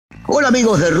Hola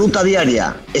amigos de Ruta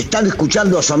Diaria, están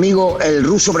escuchando a su amigo el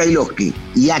ruso Brailovsky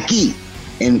y aquí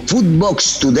en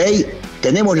Footbox Today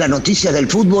tenemos las noticias del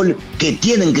fútbol que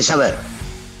tienen que saber.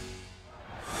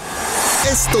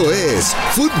 Esto es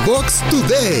Footbox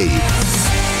Today.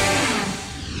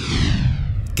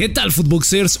 ¿Qué tal,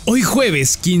 Footboxers? Hoy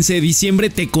jueves 15 de diciembre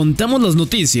te contamos las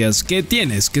noticias que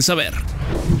tienes que saber.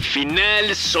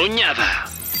 Final soñada.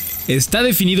 Está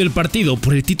definido el partido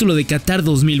por el título de Qatar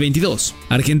 2022.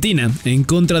 Argentina en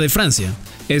contra de Francia.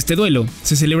 Este duelo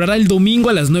se celebrará el domingo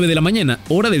a las 9 de la mañana,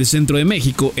 hora del centro de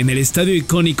México, en el estadio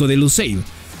icónico de Lusail.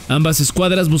 Ambas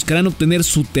escuadras buscarán obtener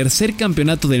su tercer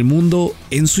campeonato del mundo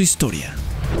en su historia.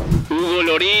 Hugo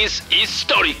Lloris,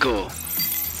 histórico.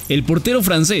 El portero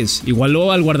francés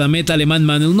igualó al guardameta alemán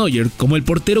Manuel Neuer como el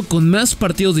portero con más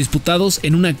partidos disputados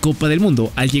en una Copa del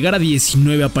Mundo, al llegar a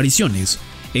 19 apariciones.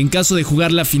 En caso de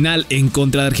jugar la final en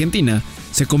contra de Argentina,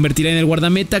 se convertirá en el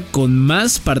guardameta con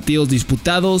más partidos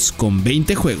disputados con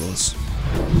 20 juegos.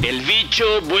 El bicho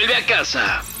vuelve a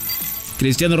casa.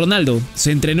 Cristiano Ronaldo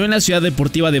se entrenó en la ciudad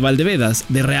deportiva de Valdebebas,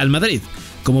 de Real Madrid,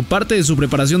 como parte de su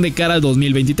preparación de cara al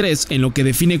 2023, en lo que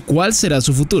define cuál será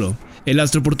su futuro. El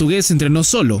astro portugués se entrenó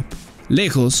solo,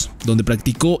 lejos, donde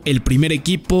practicó el primer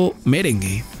equipo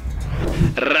merengue.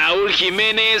 Raúl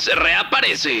Jiménez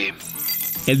reaparece.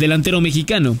 El delantero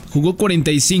mexicano jugó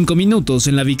 45 minutos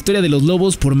en la victoria de los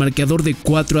Lobos por marcador de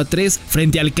 4-3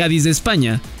 frente al Cádiz de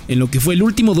España, en lo que fue el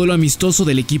último duelo amistoso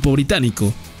del equipo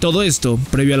británico. Todo esto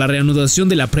previo a la reanudación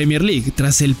de la Premier League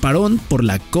tras el parón por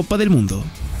la Copa del Mundo.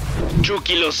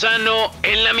 Chucky Lozano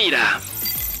en la mira.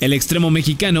 El extremo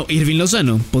mexicano Irving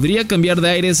Lozano podría cambiar de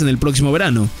aires en el próximo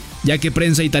verano, ya que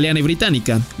prensa italiana y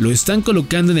británica lo están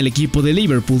colocando en el equipo de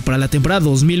Liverpool para la temporada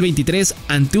 2023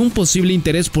 ante un posible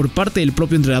interés por parte del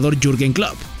propio entrenador Jürgen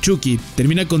Klopp. Chucky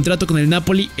termina contrato con el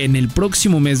Napoli en el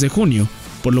próximo mes de junio,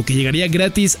 por lo que llegaría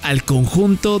gratis al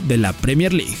conjunto de la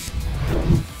Premier League.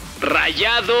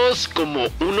 Rayados como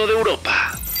uno de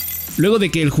Europa. Luego de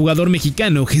que el jugador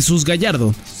mexicano Jesús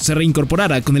Gallardo se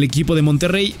reincorporara con el equipo de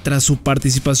Monterrey tras su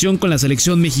participación con la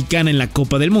selección mexicana en la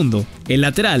Copa del Mundo, el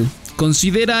lateral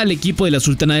considera al equipo de la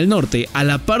Sultana del Norte a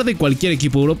la par de cualquier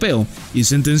equipo europeo y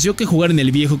sentenció que jugar en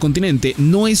el viejo continente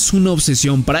no es una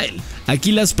obsesión para él.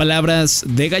 Aquí las palabras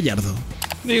de Gallardo.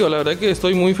 La verdad que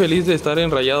estoy muy feliz de estar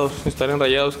en Rayados. Estar en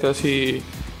Rayados casi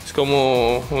es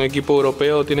como un equipo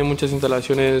europeo, tiene muchas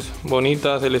instalaciones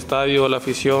bonitas, el estadio, la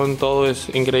afición, todo es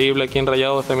increíble aquí en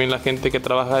Rayados. También la gente que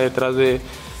trabaja detrás de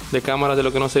cámaras, de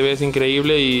lo que no se ve, es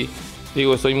increíble y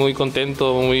estoy muy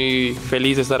contento, muy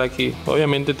feliz de estar aquí.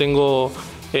 Obviamente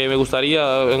me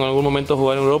gustaría en algún momento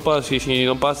jugar en Europa, si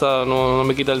no pasa, no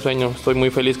me quita el sueño. Estoy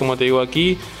muy feliz, como te digo,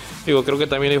 aquí. Creo que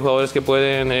también hay jugadores que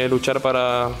pueden luchar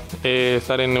para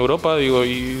estar en Europa.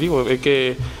 Hay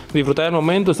que disfrutar del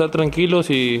momento, estar tranquilos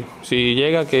y si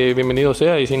llega, que bienvenido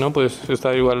sea, y si no, pues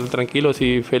estar igual tranquilos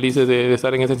y felices de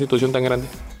estar en esta institución tan grande.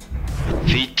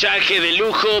 Fichaje de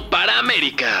lujo para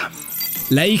América.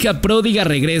 La hija pródiga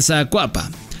regresa a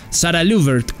Cuapa. Sara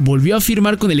Luvert volvió a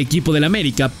firmar con el equipo del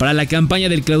América para la campaña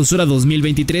del Clausura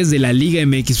 2023 de la Liga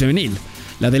MX Femenil.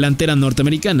 La delantera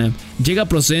norteamericana llega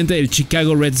procedente del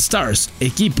Chicago Red Stars,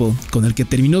 equipo con el que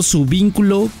terminó su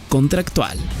vínculo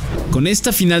contractual. Con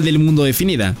esta final del mundo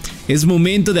definida, es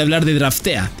momento de hablar de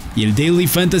Draftea y el Daily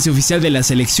Fantasy oficial de la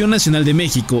Selección Nacional de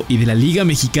México y de la Liga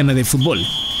Mexicana de Fútbol.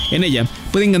 En ella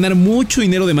pueden ganar mucho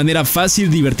dinero de manera fácil,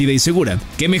 divertida y segura.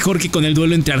 Qué mejor que con el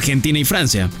duelo entre Argentina y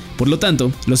Francia. Por lo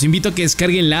tanto, los invito a que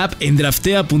descarguen la app en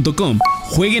draftea.com,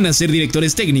 jueguen a ser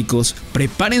directores técnicos,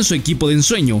 preparen su equipo de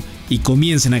ensueño y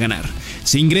comiencen a ganar.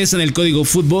 Si ingresan el código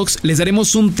Footbox, les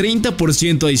daremos un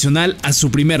 30% adicional a su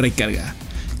primer recarga.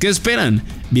 ¿Qué esperan?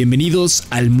 Bienvenidos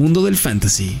al mundo del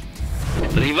fantasy.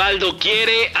 Rivaldo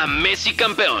quiere a Messi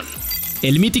campeón.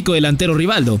 El mítico delantero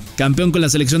Rivaldo, campeón con la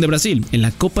selección de Brasil en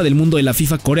la Copa del Mundo de la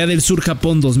FIFA Corea del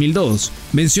Sur-Japón 2002,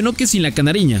 mencionó que sin la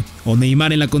canariña o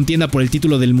Neymar en la contienda por el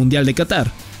título del Mundial de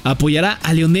Qatar, apoyará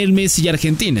a Lionel Messi y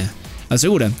Argentina.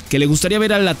 Asegura que le gustaría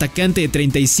ver al atacante de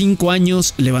 35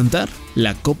 años levantar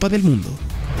la Copa del Mundo.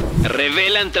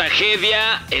 Revelan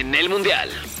tragedia en el Mundial.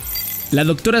 La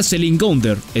doctora Celine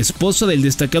Gounder, esposa del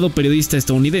destacado periodista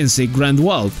estadounidense Grant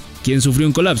Wald, quien sufrió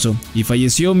un colapso y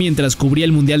falleció mientras cubría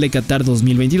el Mundial de Qatar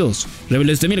 2022,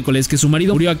 reveló este miércoles que su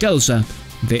marido murió a causa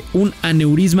de un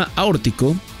aneurisma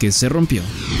aórtico que se rompió.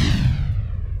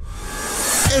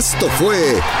 Esto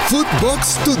fue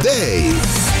Footbox Today.